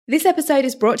This episode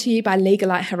is brought to you by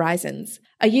Legalite Horizons.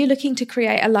 Are you looking to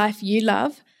create a life you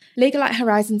love? Legalite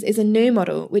Horizons is a new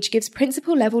model which gives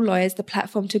principal-level lawyers the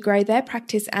platform to grow their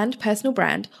practice and personal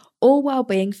brand, all while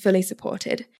being fully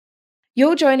supported.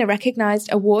 You'll join a recognised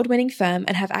award-winning firm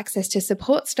and have access to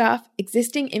support staff,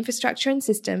 existing infrastructure and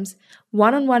systems,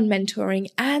 one-on-one mentoring,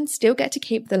 and still get to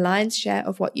keep the lion's share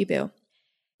of what you bill.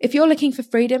 If you're looking for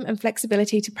freedom and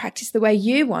flexibility to practice the way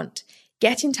you want,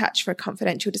 get in touch for a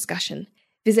confidential discussion.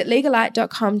 Visit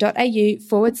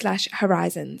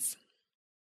legalite.com.au/horizons.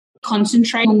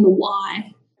 Concentrate on the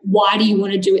why. Why do you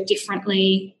want to do it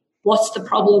differently? What's the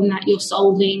problem that you're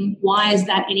solving? Why is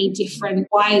that any different?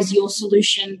 Why is your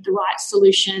solution the right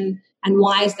solution? And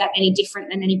why is that any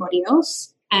different than anybody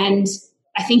else? And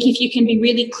I think if you can be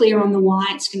really clear on the why,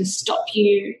 it's going to stop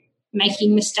you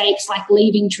making mistakes like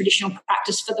leaving traditional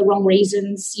practice for the wrong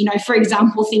reasons. You know, for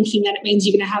example, thinking that it means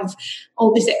you're going to have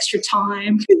all this extra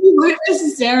time. You won't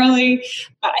necessarily.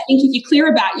 But I think if you're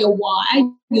clear about your why,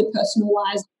 your personal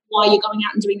whys, why you're going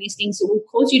out and doing these things, it will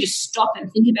cause you to stop and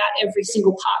think about every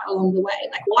single part along the way.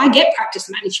 Like, why get practice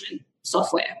management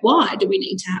software? Why do we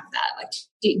need to have that? Like,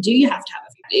 do you have to have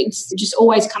it? It's just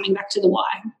always coming back to the why.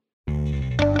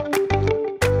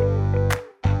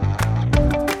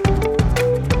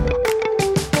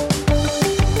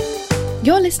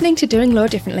 You're listening to Doing Law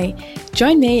Differently.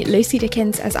 Join me, Lucy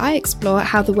Dickens, as I explore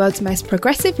how the world's most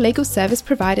progressive legal service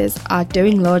providers are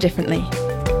doing law differently.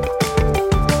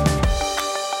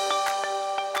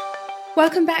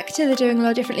 Welcome back to the Doing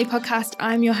Law Differently podcast.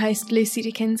 I'm your host, Lucy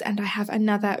Dickens, and I have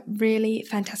another really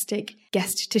fantastic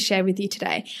guest to share with you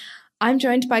today. I'm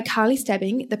joined by Carly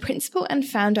Stebbing, the principal and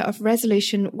founder of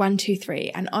Resolution 123,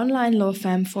 an online law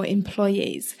firm for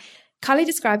employees. Carly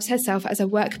describes herself as a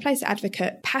workplace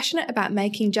advocate passionate about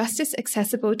making justice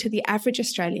accessible to the average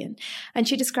Australian, and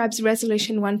she describes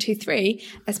Resolution 123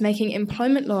 as making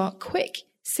employment law quick,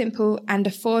 simple, and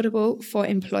affordable for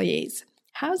employees.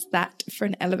 How's that for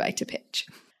an elevator pitch?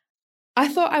 I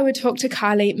thought I would talk to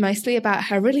Carly mostly about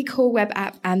her really cool web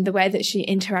app and the way that she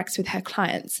interacts with her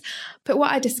clients. But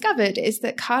what I discovered is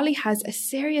that Carly has a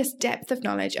serious depth of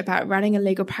knowledge about running a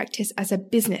legal practice as a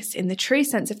business in the true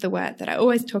sense of the word that I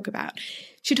always talk about.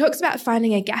 She talks about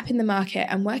finding a gap in the market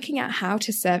and working out how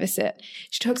to service it.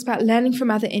 She talks about learning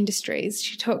from other industries.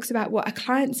 She talks about what a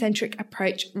client-centric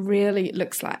approach really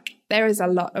looks like. There is a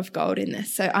lot of gold in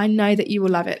this, so I know that you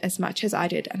will love it as much as I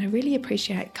did, and I really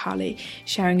appreciate Carly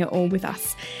sharing it all with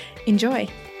us. Enjoy.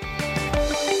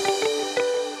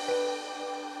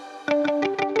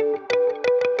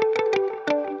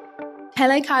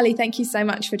 Hello, Carly. Thank you so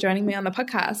much for joining me on the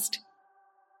podcast.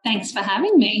 Thanks for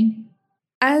having me.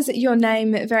 As your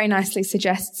name very nicely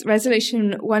suggests,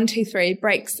 Resolution 123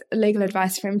 breaks legal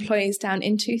advice for employees down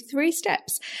into 3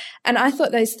 steps. And I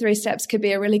thought those 3 steps could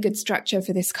be a really good structure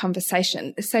for this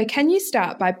conversation. So can you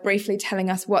start by briefly telling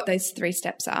us what those 3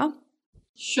 steps are?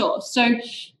 Sure. So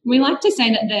we like to say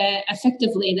that they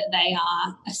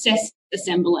are assess,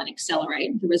 assemble and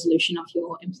accelerate the resolution of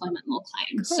your employment law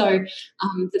claim. Cool. So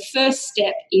the first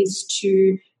step is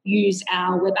to use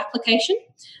our web application,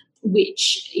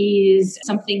 which is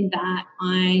something that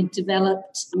I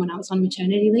developed when I was on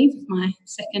maternity leave with my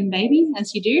second baby,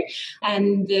 as you do.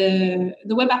 And the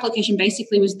web application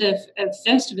basically was the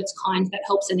first of its kind that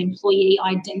helps an employee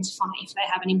identify if they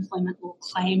have an employment law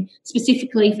claim,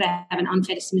 specifically if they have an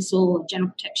unfair dismissal or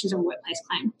general protections or a workplace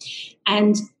claim.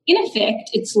 And in effect,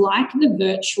 it's like the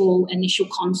virtual initial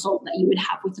consult that you would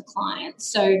have with a client.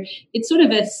 So it's sort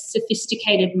of a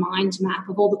sophisticated mind map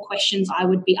of all the questions I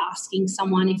would be asking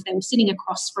someone if they were sitting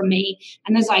across from me.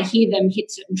 And as I hear them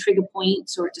hit certain trigger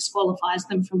points or it disqualifies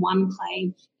them from one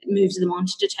claim, it moves them on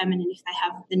to determine if they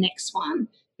have the next one.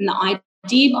 And the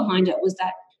idea behind it was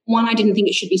that, one, I didn't think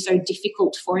it should be so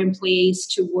difficult for employees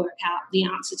to work out the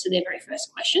answer to their very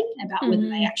first question about whether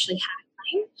they actually had a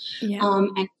claim. Yeah.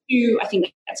 And 2, I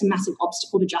think that's a massive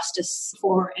obstacle to justice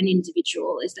for an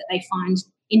individual, is that they find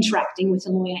interacting with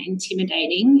a lawyer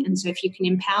intimidating. And so if you can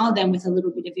empower them with a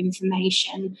little bit of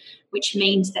information, which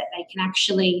means that they can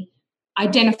actually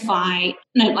identify,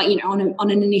 on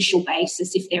an initial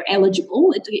basis, if they're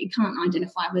eligible. It can't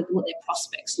identify what their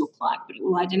prospects look like, but it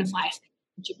will identify if they're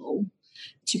eligible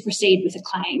to proceed with a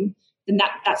claim. Then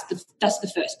that's the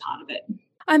first part of it.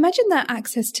 I imagine that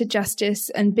access to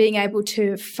justice and being able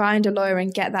to find a lawyer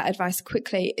and get that advice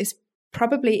quickly is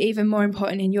probably even more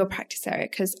important in your practice area,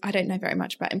 because I don't know very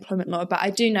much about employment law, but I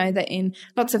do know that in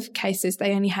lots of cases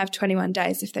they only have 21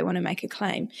 days if they want to make a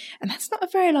claim. And that's not a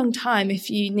very long time if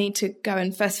you need to go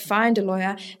and first find a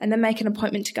lawyer and then make an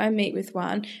appointment to go meet with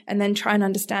one and then try and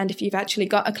understand if you've actually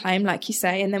got a claim, like you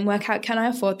say, and then work out, can I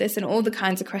afford this, and all the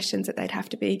kinds of questions that they'd have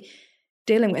to be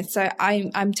dealing with. So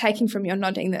I'm taking from your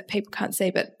nodding that people can't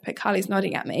see, but Carly's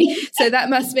nodding at me. So that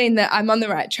must mean that I'm on the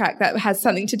right track. That has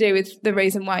something to do with the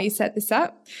reason why you set this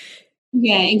up.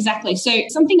 Yeah, exactly. So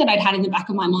something that I'd had in the back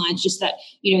of my mind is just that,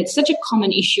 it's such a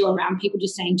common issue around people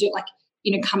just saying,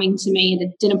 coming to me at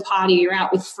a dinner party, you're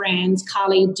out with friends,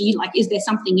 Carly, is there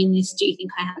something in this? Do you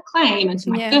think I have a claim? And so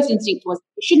my first instinct was,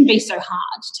 it shouldn't be so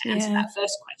hard to answer that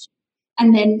first question.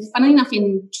 And then funnily enough,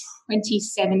 in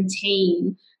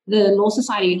 2017, the Law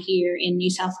Society here in New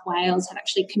South Wales had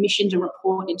actually commissioned a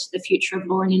report into the future of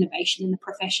law and innovation in the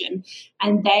profession.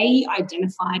 And they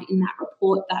identified in that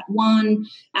report that, one,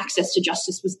 access to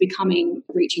justice was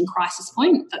reaching crisis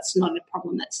point. That's not a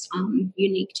problem that's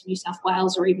unique to New South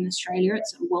Wales or even Australia.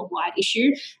 It's a worldwide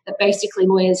issue. That basically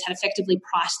lawyers had effectively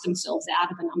priced themselves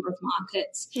out of a number of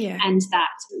markets. Yeah. And that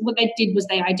what they did was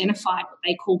they identified what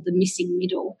they called the missing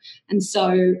middle. And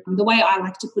so the way I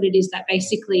like to put it is that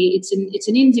basically it's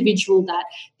an individual that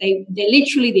they're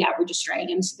literally the average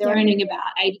Australians. They're earning about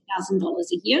 $80,000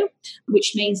 a year,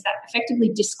 which means that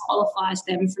effectively disqualifies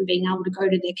them from being able to go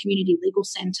to their community legal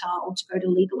centre or to go to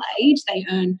legal aid. They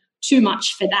earn too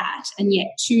much for that and yet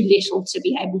too little to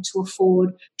be able to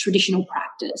afford traditional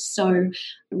practice. So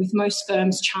with most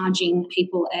firms charging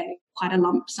people quite a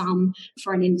lump sum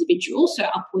for an individual, so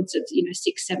upwards of $600,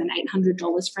 $700,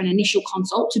 $800 for an initial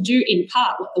consult to do in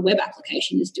part what the web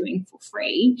application is doing for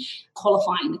free,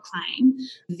 qualifying the claim,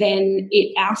 then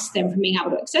it asks them from being able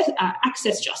to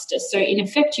access justice. So in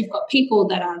effect, you've got people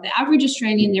that are the average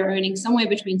Australian, they're earning somewhere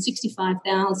between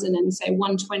 $65,000 and say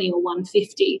 $120,000 or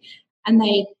 $150,000, and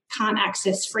they can't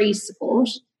access free support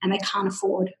and they can't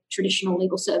afford traditional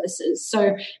legal services.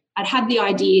 So I'd had the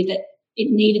idea that it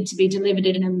needed to be delivered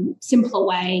in a simpler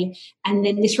way. And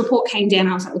then this report came down.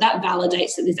 I was like, well, that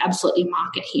validates that there's absolutely a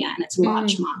market here and it's a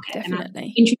large market. Definitely. And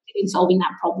I'm interested in solving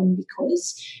that problem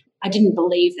because I didn't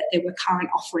believe that there were current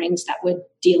offerings that were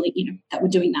that were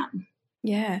doing that.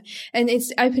 Yeah. And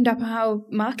it's opened up a whole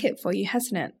market for you,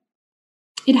 hasn't it?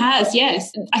 It has,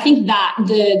 yes. I think that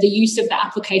the use of the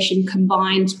application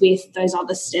combined with those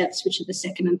other steps, which are the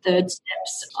second and third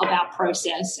steps of our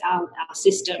process, our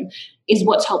system, is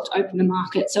what's helped open the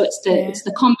market. So it's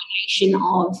the combination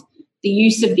of the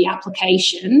use of the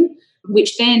application,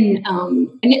 which then, and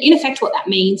in effect what that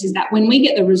means is that when we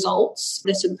get the results,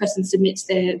 so the person submits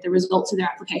the results of their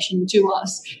application to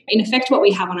us, in effect what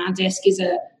we have on our desk is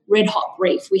a red hot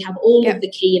brief. We have all of the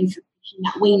key information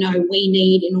that we know we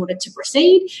need in order to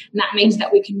proceed. And that means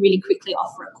that we can really quickly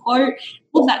offer a quote.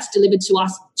 All of that's delivered to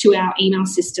us to our email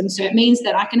system. So it means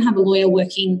that I can have a lawyer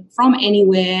working from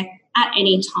anywhere at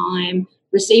any time,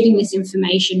 receiving this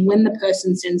information when the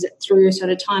person sends it through, so at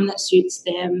a time that suits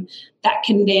them, that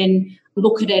can then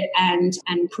look at it and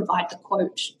provide the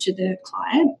quote to the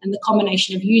client. And the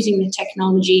combination of using the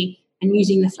technology and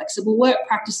using the flexible work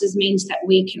practices means that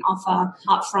we can offer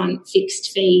upfront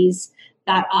fixed fees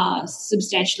that are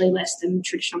substantially less than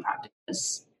traditional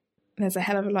practice. There's a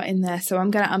hell of a lot in there. So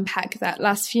I'm going to unpack that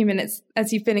last few minutes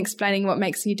as you've been explaining what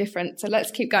makes you different. So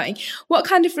let's keep going. What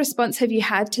kind of response have you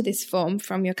had to this form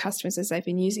from your customers as they've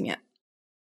been using it?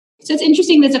 So it's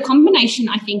interesting. There's a combination,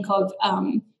 I think, of,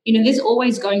 there's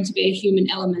always going to be a human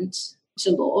element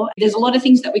to law. There's a lot of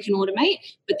things that we can automate,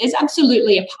 but there's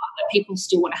absolutely a part that people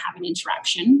still want to have an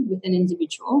interaction with an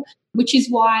individual, which is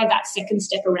why that second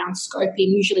step around scoping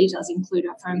usually does include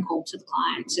a phone call to the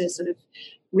client to sort of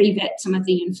revet some of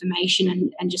the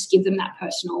information and just give them that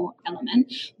personal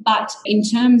element. But in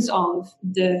terms of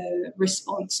the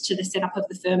response to the setup of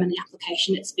the firm and the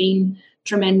application, it's been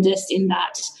tremendous in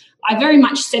that I very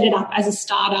much set it up as a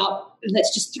startup.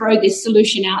 Let's just throw this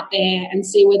solution out there and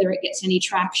see whether it gets any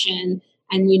traction.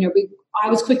 And, I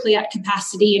was quickly at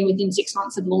capacity, and within 6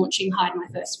 months of launching, hired my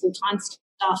first full-time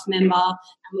staff member.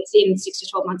 And within 6 to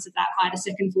 12 months of that, hired a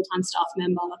second full-time staff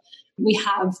member. We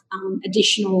have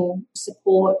additional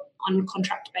support on a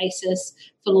contract basis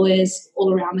for lawyers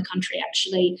all around the country,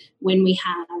 actually, when we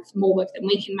have more work than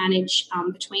we can manage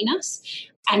between us.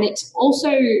 And it's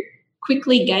also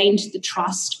quickly gained the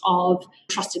trust of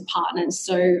trusted partners.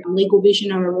 So Legal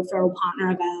Vision are a referral partner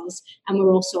of ours, and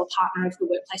we're also a partner of the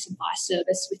Workplace Advice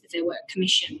Service with the Fair Work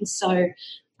Commission. So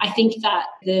I think that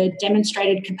the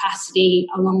demonstrated capacity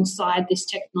alongside this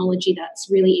technology that's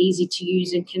really easy to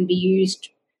use and can be used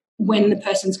when the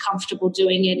person's comfortable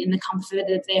doing it in the comfort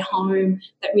of their home,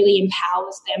 that really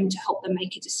empowers them to help them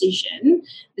make a decision,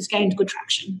 has gained good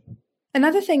traction.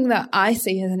 Another thing that I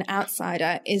see as an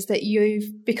outsider is that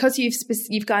because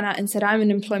you've gone out and said, I'm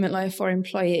an employment lawyer for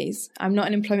employees. I'm not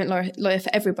an employment lawyer for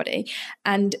everybody.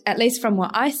 And at least from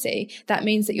what I see, that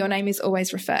means that your name is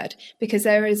always referred, because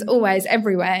there is always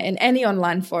everywhere in any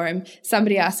online forum,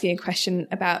 somebody asking a question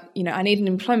about, I need an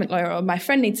employment lawyer, or my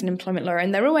friend needs an employment lawyer,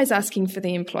 and they're always asking for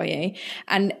the employee.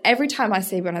 And every time I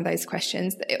see one of those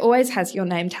questions, it always has your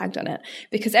name tagged on it,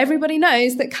 because everybody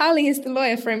knows that Carly is the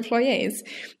lawyer for employees.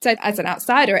 So as an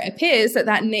outsider, it appears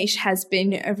that niche has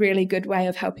been a really good way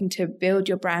of helping to build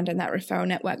your brand and that referral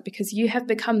network, because you have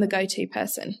become the go-to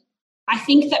person. I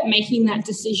think that making that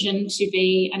decision to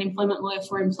be an employment lawyer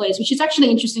for employees, which is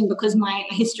actually interesting because my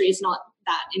history is not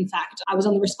that. In fact, I was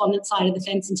on the respondent side of the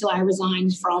fence until I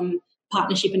resigned from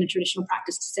partnership in a traditional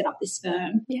practice to set up this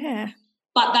firm. Yeah.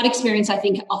 But that experience, I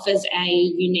think, offers a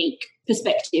unique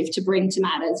perspective to bring to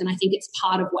matters. And I think it's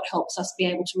part of what helps us be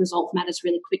able to resolve matters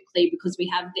really quickly, because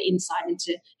we have the insight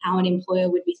into how an employer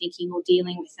would be thinking or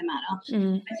dealing with the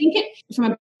matter. I think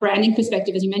from a branding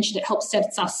perspective, as you mentioned, it helps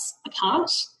set us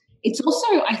apart. It's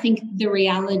also, I think, the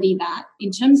reality that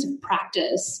in terms of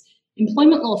practice,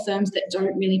 employment law firms that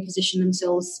don't really position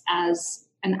themselves as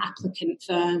an applicant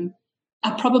firm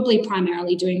are probably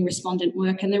primarily doing respondent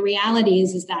work. And the reality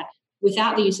is that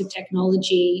without the use of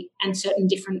technology and certain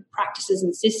different practices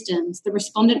and systems, the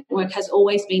respondent work has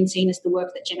always been seen as the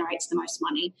work that generates the most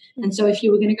money. And so if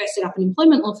you were going to go set up an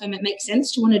employment law firm, it makes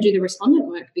sense to want to do the respondent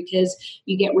work, because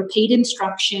you get repeat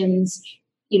instructions,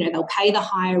 they'll pay the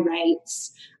higher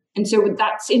rates. And so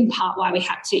that's in part why we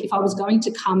had to, if I was going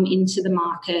to come into the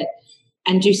market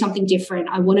and do something different,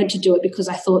 I wanted to do it because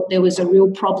I thought there was a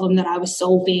real problem that I was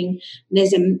solving.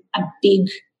 There's a big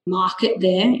market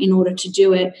there in order to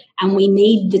do it, and we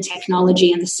need the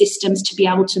technology and the systems to be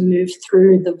able to move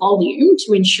through the volume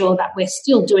to ensure that we're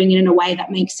still doing it in a way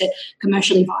that makes it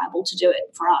commercially viable to do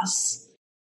it for us.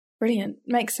 Brilliant.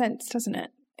 Makes sense, doesn't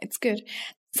it? It's good.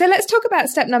 So let's talk about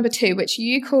step number 2, which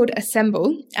you called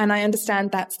assemble. And I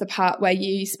understand that's the part where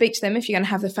you speak to them if you're going to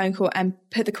have the phone call and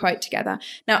put the quote together.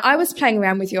 Now, I was playing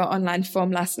around with your online form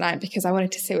last night because I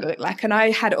wanted to see what it looked like. And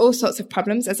I had all sorts of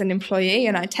problems as an employee,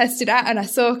 and I tested out and I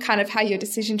saw kind of how your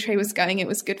decision tree was going. It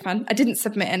was good fun. I didn't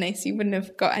submit any, so you wouldn't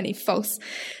have got any false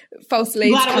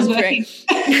leads come through.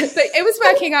 But it was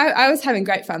working. I was having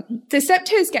great fun. So step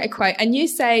 2 is get a quote. And you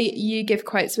say you give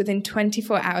quotes within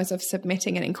 24 hours of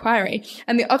submitting an inquiry.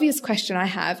 And the obvious question I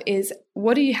have is,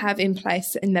 what do you have in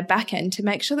place in the back end to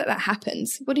make sure that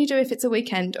happens? What do you do if it's a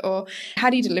weekend, or how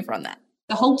do you deliver on that?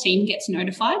 The whole team gets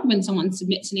notified when someone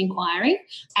submits an inquiry.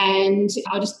 And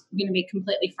I'm just going to be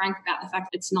completely frank about the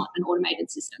fact that it's not an automated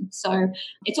system. So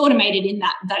it's automated in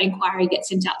that inquiry gets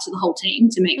sent out to the whole team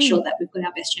to make sure that we've got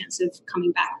our best chance of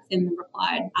coming back within the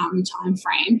required time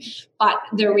frame. But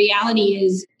the reality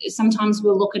is sometimes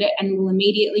we'll look at it and we'll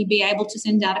immediately be able to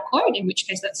send out a quote, in which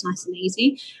case that's nice and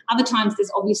easy. Other times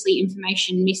there's obviously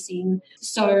information missing.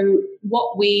 So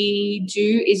what we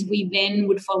do is we then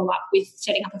would follow up with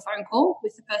setting up a phone call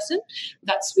with the person.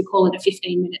 We call it a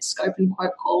 15-minute scope and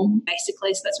quote call,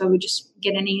 basically. So that's where we just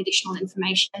get any additional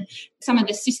information. Some of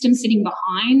the systems sitting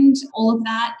behind all of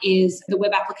that is the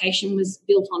web application was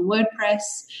built on WordPress.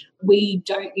 We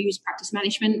don't use practice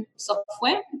management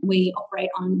software. We operate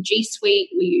on G Suite.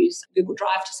 We use Google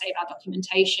Drive to save our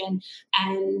documentation,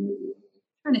 and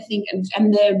trying to think,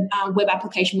 and the web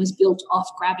application was built off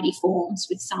Gravity Forms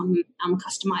with some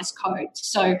customized code.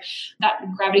 So that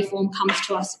Gravity Form comes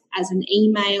to us as an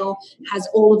email, has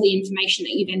all of the information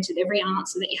that you've entered, every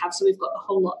answer that you have. So we've got the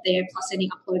whole lot there, plus any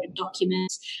uploaded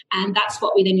documents. And that's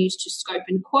what we then use to scope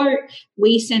and quote.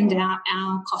 We send out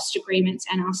our cost agreements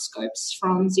and our scopes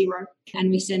from Xero,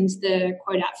 and we send the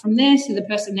quote out from there. So the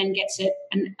person then gets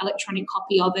an electronic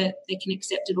copy of it. They can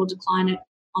accept it or decline it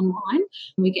online.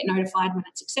 We get notified when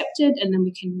it's accepted, and then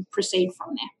we can proceed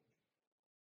from there.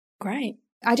 Great.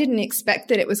 I didn't expect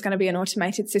that it was going to be an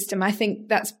automated system. I think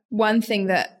that's one thing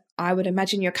that I would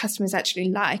imagine your customers actually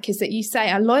like, is that you say,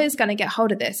 our lawyer's going to get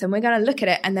hold of this and we're going to look at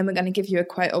it and then we're going to give you a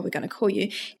quote, or we're going to call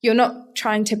you. You're not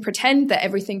trying to pretend that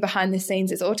everything behind the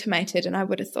scenes is automated. And I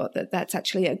would have thought that that's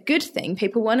actually a good thing.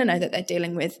 People want to know that they're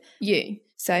dealing with you.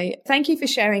 So thank you for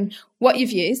sharing what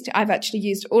you've used. I've actually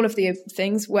used all of the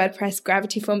things, WordPress,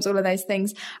 Gravity Forms, all of those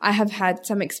things I have had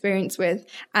some experience with.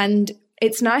 And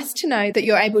it's nice to know that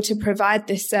you're able to provide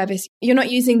this service. You're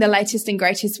not using the latest and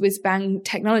greatest whiz-bang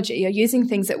technology. You're using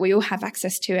things that we all have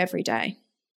access to every day.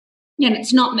 Yeah, and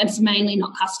it's mainly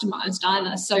not customized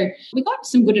either. So we got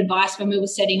some good advice when we were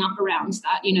setting up around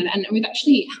that, and we've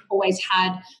actually always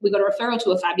we got a referral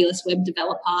to a fabulous web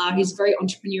developer who's very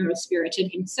entrepreneurial spirited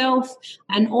himself.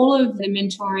 And all of the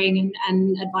mentoring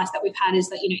and advice that we've had is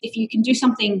that, if you can do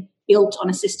something built on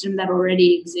a system that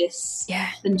already exists,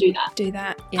 then do that. Do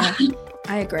that. Yeah,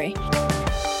 I agree.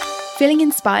 Feeling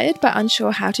inspired but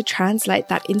unsure how to translate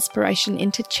that inspiration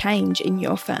into change in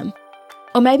your firm?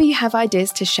 Or maybe you have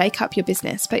ideas to shake up your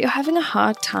business, but you're having a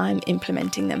hard time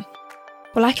implementing them.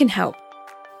 Well, I can help.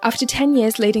 After 10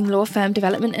 years leading law firm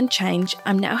development and change,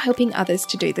 I'm now helping others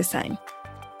to do the same.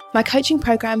 My coaching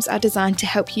programs are designed to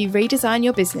help you redesign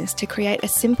your business to create a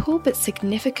simple but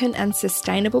significant and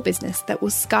sustainable business that will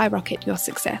skyrocket your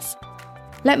success.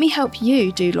 Let me help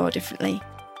you do law differently.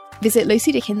 Visit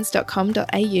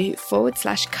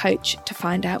lucydickens.com.au/coach to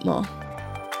find out more.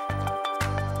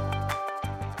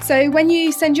 So when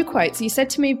you send your quotes, you said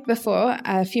to me before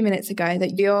a few minutes ago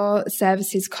that your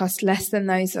services cost less than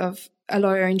those of a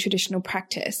lawyer in traditional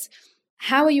practice.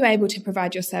 How are you able to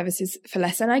provide your services for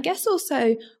less? And I guess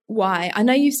also why? I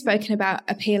know you've spoken about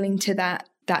appealing to that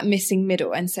missing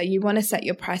middle, and so you want to set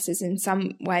your prices in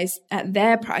some ways at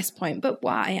their price point, but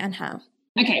why and how?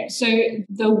 Okay, so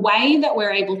the way that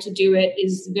we're able to do it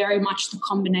is very much the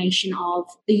combination of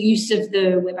the use of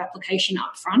the web application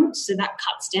up front. So that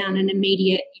cuts down an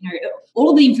immediate, all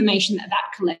of the information that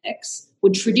collects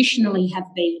would traditionally have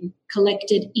been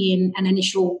collected in an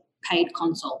initial paid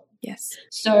consult. Yes.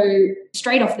 So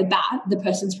straight off the bat, the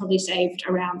person's probably saved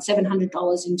around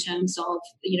 $700 in terms of,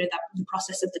 the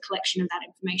process of the collection of that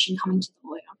information coming to the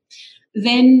lawyer.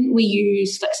 Then we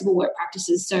use flexible work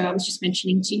practices. So I was just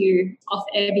mentioning to you off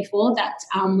air before that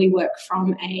we work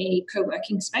from a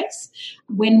co-working space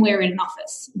when we're in an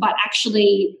office. But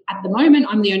actually, at the moment,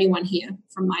 I'm the only one here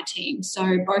from my team.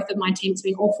 So both of my teams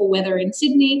being awful weather in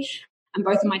Sydney, and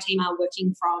both of my team are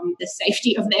working from the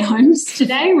safety of their homes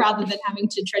today rather than having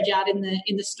to trudge out in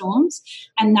the storms.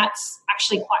 And that's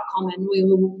actually quite common. We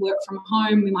will work from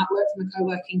home. We might work from a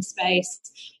co-working space.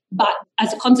 But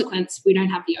as a consequence, we don't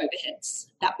have the overheads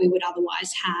that we would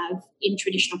otherwise have in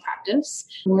traditional practice.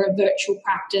 We're a virtual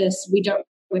practice.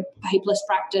 We're paperless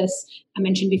practice. I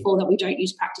mentioned before that we don't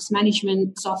use practice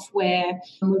management software.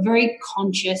 And we're very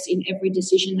conscious in every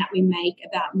decision that we make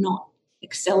about not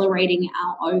accelerating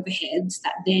our overheads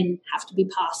that then have to be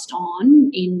passed on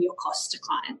in your costs to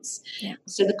clients. Yeah.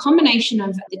 So the combination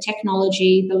of the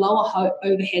technology, the lower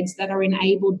overheads that are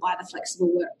enabled by the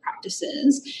flexible work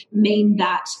practices mean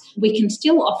that we can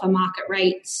still offer market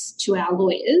rates to our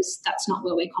lawyers. That's not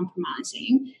where we're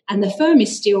compromising. And the firm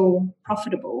is still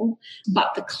profitable,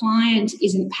 but the client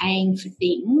isn't paying for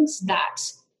things that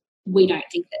we don't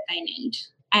think that they need.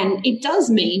 And it does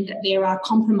mean that there are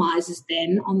compromises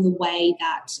then on the way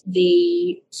that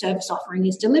the service offering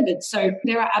is delivered. So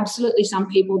there are absolutely some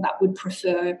people that would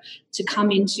prefer to come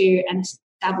into an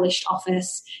established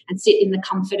office and sit in the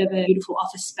comfort of a beautiful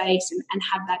office space and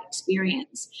have that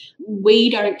experience. We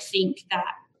don't think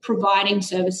that providing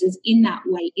services in that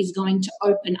way is going to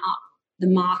open up the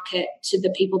market to the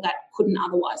people that couldn't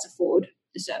otherwise afford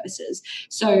the services.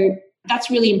 So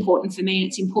that's really important for me.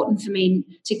 It's important for me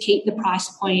to keep the price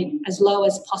point as low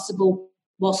as possible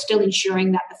while still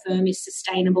ensuring that the firm is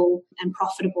sustainable and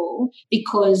profitable,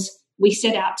 because we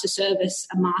set out to service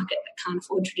a market that can't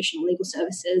afford traditional legal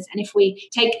services. And if we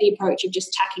take the approach of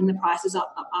just tacking the prices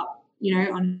up,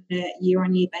 on a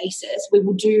year-on-year basis, we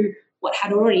will do what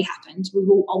had already happened. We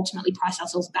will ultimately price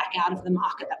ourselves back out of the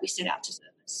market that we set out to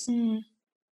service.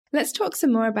 Let's talk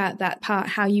some more about that part,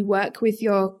 how you work with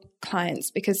your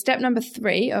clients, because step number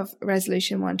 3 of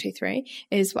resolution 123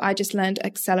 is what I just learned,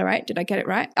 accelerate. Did I get it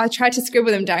right? I tried to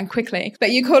scribble them down quickly,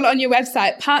 but you call on your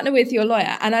website, partner with your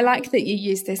lawyer. And I like that you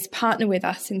use this partner with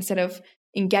us instead of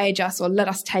engage us or let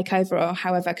us take over or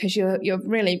however, because you're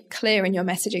really clear in your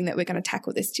messaging that we're going to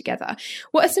tackle this together.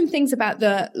 What are some things about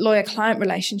the lawyer-client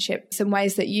relationship, some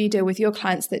ways that you deal with your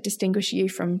clients that distinguish you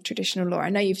from traditional law? I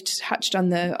know you've touched on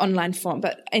the online form,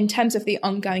 but in terms of the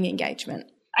ongoing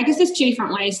engagement. I guess there's 2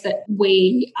 different ways that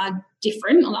we are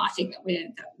different, or I think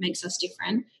that makes us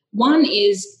different. One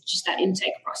is just that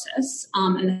intake process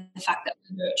and the fact that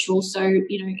we're virtual. So,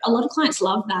 a lot of clients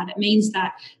love that. It means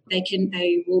that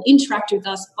they will interact with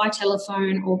us by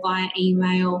telephone or via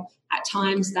email at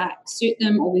times that suit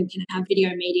them, or we can have video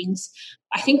meetings.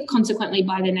 I think consequently,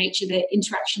 by the nature, the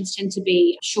interactions tend to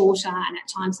be shorter and at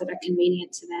times that are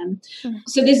convenient to them.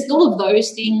 So there's all of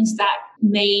those things that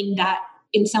mean that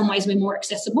in some ways we're more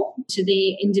accessible to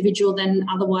the individual than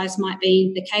otherwise might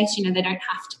be the case. They don't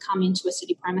have to come into a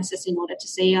city premises in order to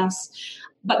see us.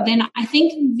 But then I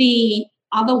think the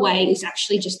other way is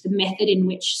actually just the method in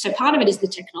which, so part of it is the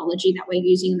technology that we're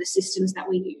using and the systems that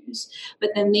we use.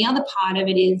 But then the other part of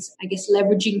it is, I guess,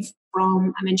 leveraging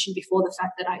from, I mentioned before the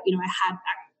fact that I had,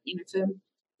 for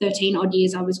 13 odd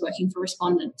years, I was working for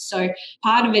respondents. So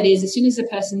part of it is as soon as the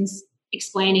person's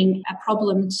explaining a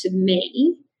problem to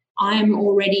me, I'm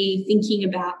already thinking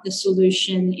about the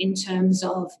solution in terms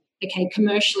of, okay,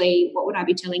 commercially, what would I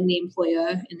be telling the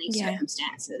employer in these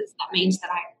circumstances? That means that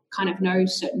I kind of know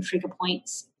certain trigger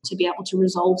points to be able to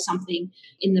resolve something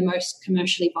in the most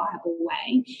commercially viable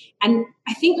way. And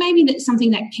I think maybe that's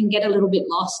something that can get a little bit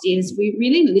lost is we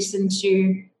really listen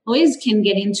to, lawyers can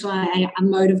get into a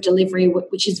mode of delivery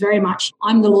which is very much,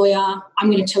 I'm the lawyer,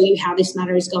 I'm going to tell you how this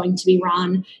matter is going to be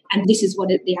run, and this is what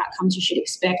the outcomes you should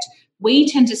expect. We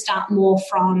tend to start more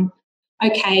from,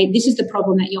 okay, this is the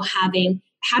problem that you're having.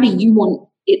 How do you want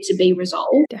it to be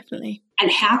resolved? Definitely.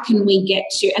 And how can we get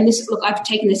to, and this, look, I've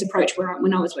taken this approach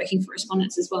when I was working for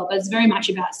respondents as well, but it's very much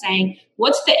about saying,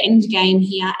 what's the end game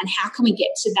here and how can we get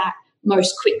to that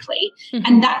most quickly? Mm-hmm.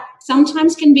 And that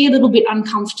sometimes can be a little bit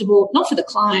uncomfortable, not for the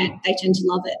client, they tend to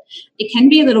love it. It can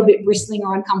be a little bit bristling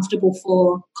or uncomfortable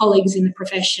for colleagues in the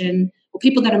profession or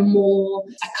people that are more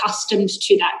accustomed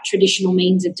to that traditional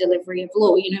means of delivery of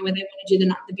law, where they want to do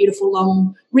the beautiful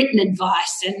long written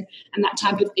advice and that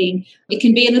type of thing. It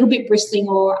can be a little bit bristling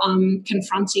or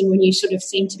confronting when you sort of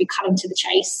seem to be cutting to the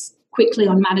chase quickly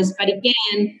on matters. But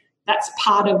again, that's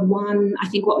part of one, I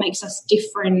think, what makes us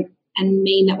different and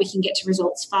mean that we can get to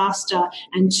results faster.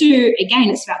 And two, again,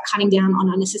 it's about cutting down on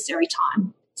unnecessary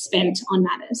time spent on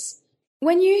matters.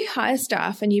 When you hire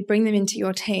staff and you bring them into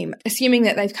your team, assuming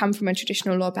that they've come from a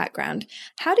traditional law background,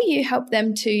 how do you help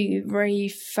them to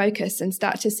refocus and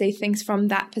start to see things from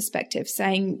that perspective,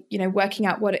 saying, working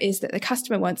out what it is that the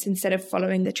customer wants instead of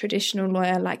following the traditional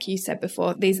lawyer, like you said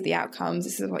before, these are the outcomes,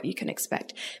 this is what you can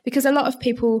expect? Because a lot of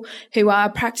people who are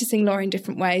practicing law in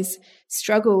different ways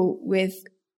struggle with,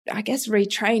 I guess,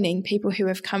 retraining people who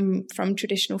have come from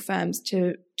traditional firms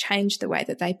to change the way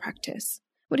that they practice.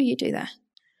 What do you do there?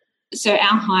 So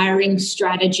our hiring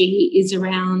strategy is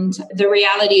around, the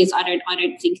reality is I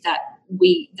don't think that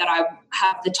I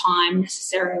have the time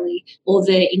necessarily or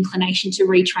the inclination to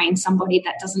retrain somebody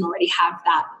that doesn't already have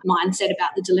that mindset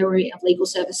about the delivery of legal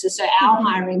services. So our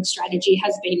hiring strategy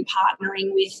has been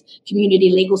partnering with community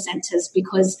legal centres,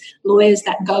 because lawyers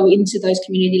that go into those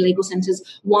community legal centres,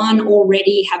 one,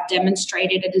 already have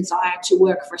demonstrated a desire to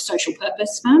work for a social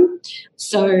purpose firm.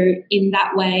 So in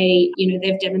that way,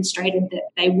 they've demonstrated that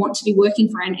they want to be working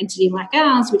for an entity like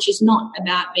ours, which is not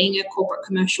about being a corporate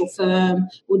commercial firm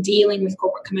or dealing with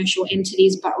corporate commercial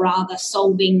entities, but rather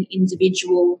solving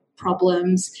individual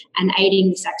problems and aiding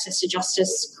this access to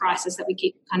justice crisis that we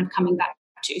keep kind of coming back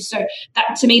to. So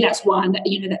that, to me, that's one that,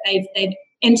 that they've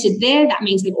entered there. That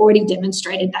means they've already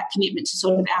demonstrated that commitment to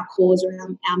sort of our cause or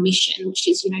our mission, which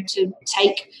is, to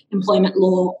take employment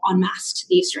law en masse to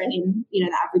the Australian,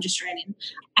 the average Australian.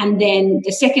 And then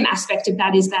the second aspect of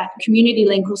that is that community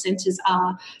legal centres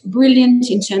are brilliant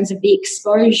in terms of the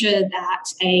exposure that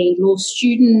a law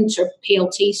student or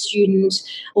PLT student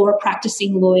or a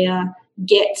practicing lawyer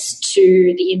gets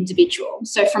to the individual.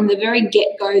 So from the very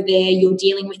get-go there, you're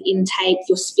dealing with intake,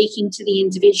 you're speaking to the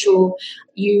individual,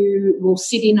 you will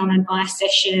sit in on advice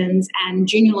sessions, and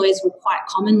junior lawyers will quite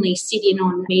commonly sit in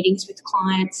on meetings with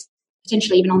clients,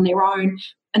 potentially even on their own,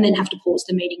 and then have to pause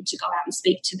the meeting to go out and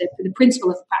speak to the principal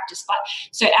of the practice. But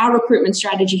so our recruitment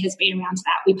strategy has been around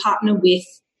that. We partner with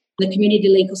the community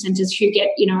legal centres who get,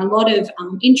 a lot of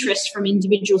interest from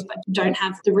individuals but don't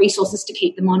have the resources to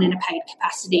keep them on in a paid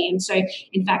capacity. And so,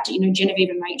 in fact, Genevieve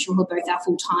and Rachel, who are both our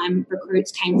full-time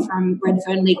recruits, came from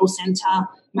Redfern Legal Centre,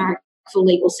 Marrickville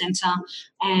Legal Centre,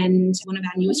 and one of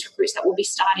our newest recruits that will be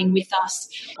starting with us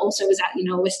also was at,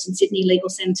 Western Sydney Legal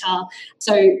Centre.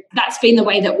 So that's been the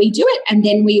way that we do it. And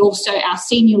then we also, our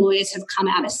senior lawyers have come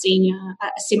out of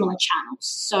similar channels.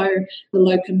 So the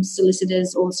locum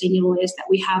solicitors or senior lawyers that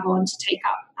we have on to take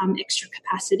up extra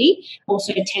capacity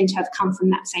also tend to have come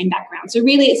from that same background. So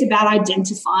really it's about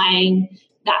identifying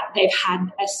that they've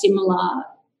had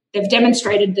they've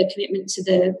demonstrated the commitment to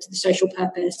the social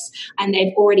purpose, and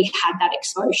they've already had that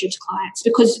exposure to clients.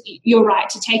 Because you're right,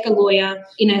 to take a lawyer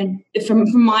from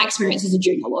my experience as a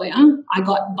junior lawyer, I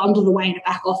got bundled away in a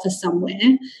back office somewhere.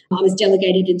 I was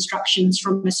delegated instructions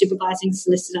from a supervising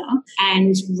solicitor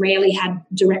and rarely had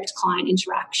direct client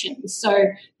interaction. So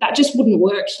that just wouldn't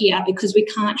work here, because we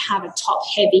can't have a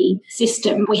top-heavy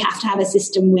system. We have to have a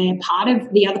system where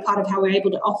the other part of how we're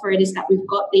able to offer it is that we've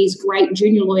got these great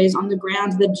junior lawyers on the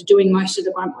ground that are doing most of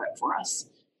the grunt work for us.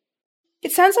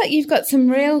 It sounds like you've got some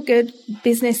real good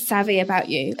business savvy about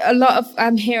you. A lot of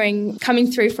I'm hearing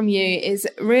coming through from you is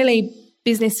really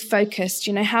business focused?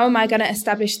 You know, how am I going to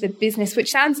establish the business?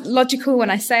 Which sounds logical when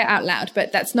I say it out loud,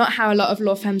 but that's not how a lot of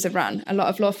law firms are run. A lot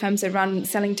of law firms are run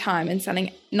selling time and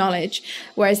selling knowledge,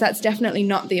 whereas that's definitely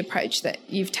not the approach that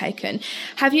you've taken.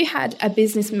 Have you had a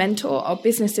business mentor or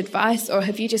business advice, or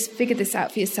have you just figured this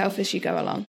out for yourself as you go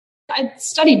along? I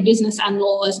studied business and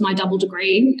law as my double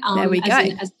degree. There we go.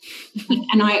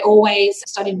 And I always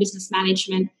studied business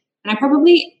management. And I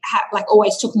probably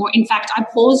always took more. In fact, I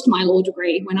paused my law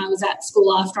degree when I was at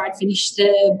school after I'd finished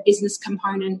the business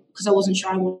component because I wasn't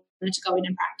sure I wanted to go in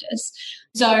and practice.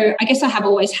 So I guess I have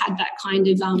always had that kind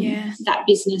of that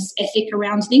business ethic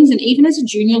around things. And even as a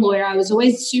junior lawyer, I was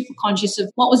always super conscious of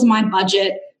what was my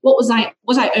budget. What was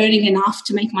I earning enough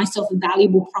to make myself a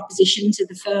valuable proposition to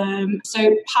the firm?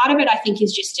 So part of it, I think,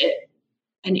 is just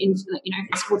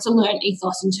it's a learned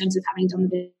ethos in terms of having done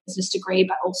the business degree,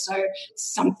 but also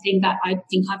something that I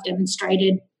think I've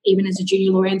demonstrated even as a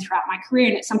junior lawyer and throughout my career.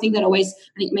 And it's something that always,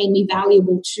 I think, made me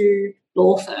valuable to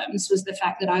law firms, was the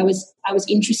fact that I was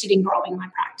interested in growing my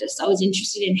practice. I was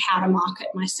interested in how to market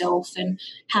myself and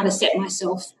how to set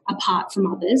myself apart from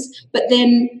others. But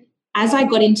then as I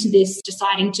got into this,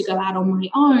 deciding to go out on my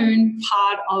own,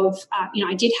 part of,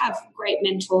 I did have great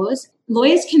mentors.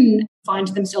 Lawyers can find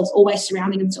themselves always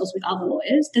surrounding themselves with other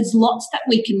lawyers. There's lots that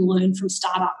we can learn from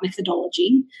startup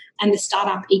methodology and the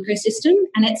startup ecosystem.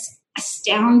 And it's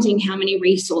astounding how many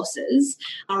resources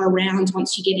are around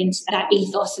once you get into that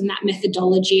ethos and that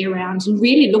methodology around, and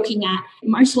really looking at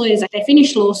most lawyers, they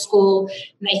finish law school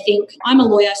and they think, I'm a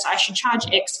lawyer, so I should charge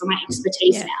X for my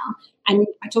expertise now. And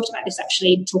I talked about this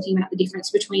actually, talking about the difference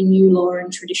between new law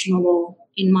and traditional law,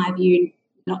 in my view,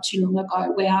 not too long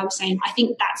ago, where I was saying, I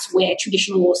think that's where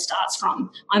traditional law starts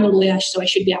from. I'm a lawyer, so I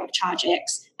should be able to charge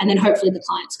X, and then hopefully the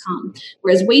clients come.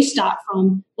 Whereas we start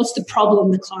from, what's the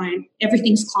problem the client,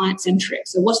 everything's client-centric.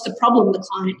 So what's the problem the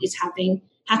client is having?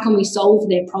 How can we solve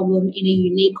their problem in a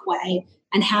unique way?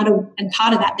 And part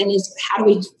of that then is, how do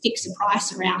we fix a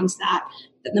price around that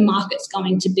the market's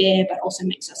going to bear, but also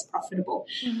makes us profitable.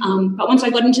 Mm-hmm. But once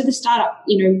I got into the startup,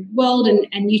 world, and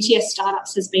UTS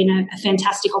Startups has been a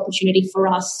fantastic opportunity for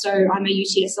us. So I'm a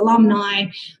UTS alumni.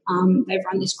 They've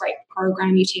run this great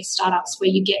program, UTS Startups,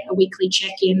 where you get a weekly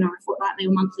check-in or a fortnightly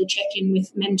or monthly check-in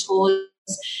with mentors.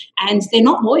 And they're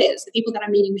not lawyers. The people that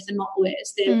I'm meeting with are not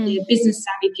lawyers. They're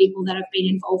business-savvy people that have been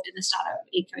involved in the startup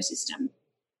ecosystem.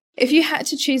 If you had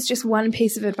to choose just one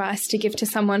piece of advice to give to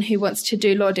someone who wants to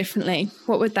do law differently,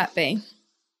 what would that be?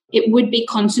 It would be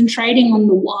concentrating on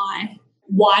the why.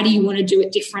 Why do you want to do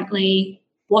it differently?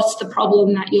 What's the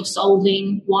problem that you're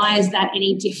solving? Why is that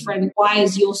any different? Why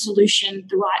is your solution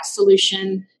the right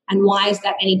solution? And why is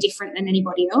that any different than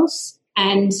anybody else?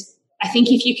 And I think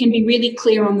if you can be really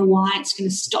clear on the why, it's going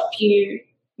to stop you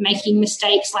making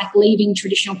mistakes like leaving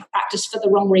traditional practice for the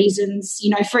wrong reasons.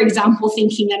 For example,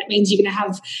 thinking that it means you're going to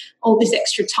have all this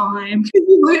extra time.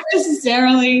 You won't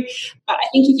necessarily. But I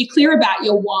think if you're clear about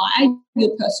your why, your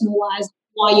personal whys,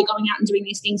 why you're going out and doing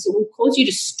these things, it will cause you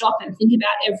to stop and think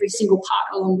about every single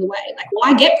part along the way. Like,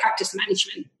 why get practice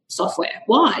management software?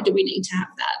 Why do we need to have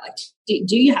that? Like,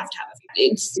 do you have to have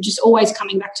it? It's just always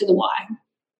coming back to the why.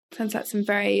 Sounds like some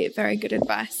very, very good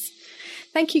advice.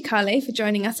 Thank you, Carly, for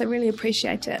joining us. I really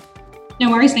appreciate it. No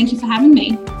worries. Thank you for having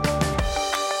me.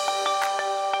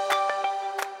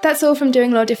 That's all from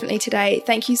Doing Law Differently today.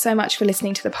 Thank you so much for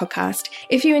listening to the podcast.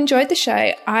 If you enjoyed the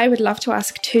show, I would love to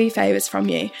ask 2 favours from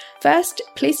you. First,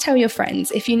 please tell your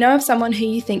friends. If you know of someone who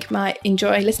you think might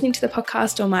enjoy listening to the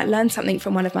podcast or might learn something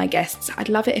from one of my guests, I'd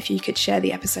love it if you could share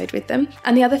the episode with them.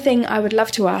 And the other thing I would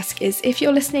love to ask is, if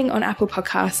you're listening on Apple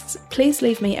Podcasts, please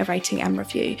leave me a rating and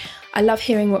review. I love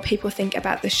hearing what people think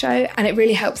about the show, and it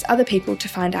really helps other people to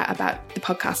find out about the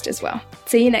podcast as well.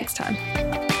 See you next time.